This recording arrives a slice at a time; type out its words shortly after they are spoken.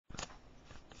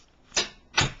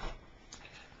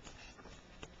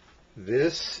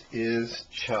This is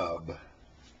Chubb.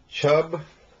 Chubb,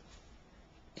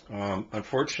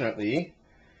 unfortunately,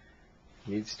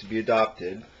 needs to be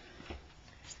adopted,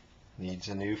 needs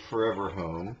a new forever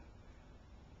home.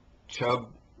 Chubb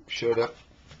showed up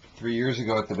 3 years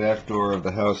ago at the back door of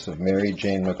the house of Mary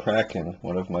Jane McCracken,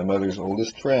 one of my mother's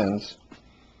oldest friends,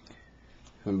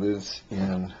 who lives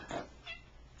in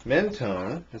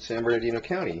Mentone in San Bernardino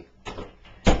County.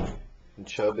 And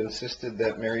Chubb insisted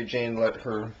that Mary Jane let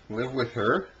her live with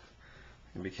her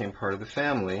and became part of the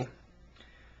family.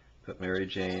 But Mary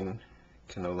Jane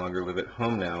can no longer live at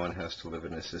home now and has to live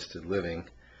in assisted living.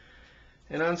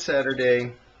 And on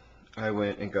Saturday, I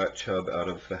went and got Chubb out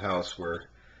of the house where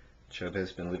Chubb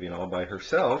has been living all by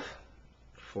herself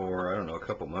for, I don't know, a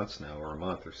couple months now, or a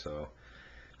month or so.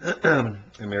 And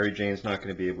Mary Jane's not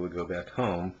going to be able to go back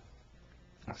home.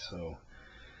 So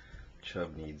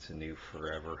Chubb needs a new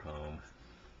forever home.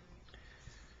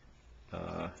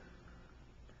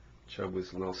 Chubb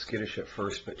was a little skittish at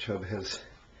first, but Chubb has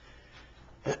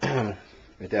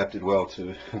adapted well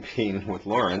to being with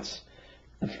Lawrence.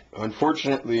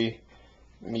 Unfortunately,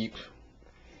 Meep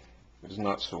is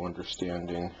not so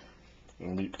understanding,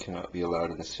 and Meep cannot be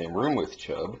allowed in the same room with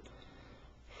Chubb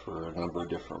for a number of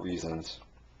different reasons.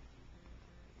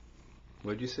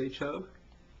 What'd you say, Chubb?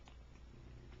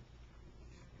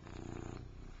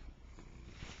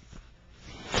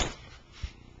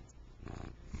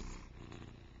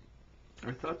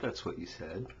 I thought that's what you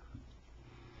said.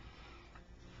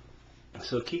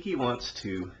 So Kiki wants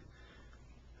to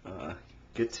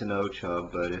get to know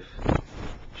Chubb, but if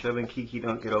Chubb and Kiki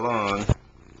don't get along,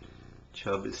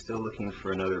 Chubb is still looking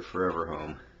for another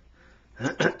forever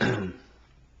home.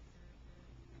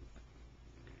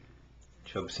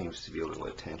 Chubb seems to be a little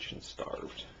attention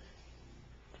starved.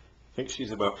 I think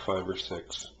she's about 5 or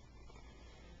 6.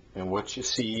 And what you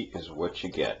see is what you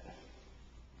get.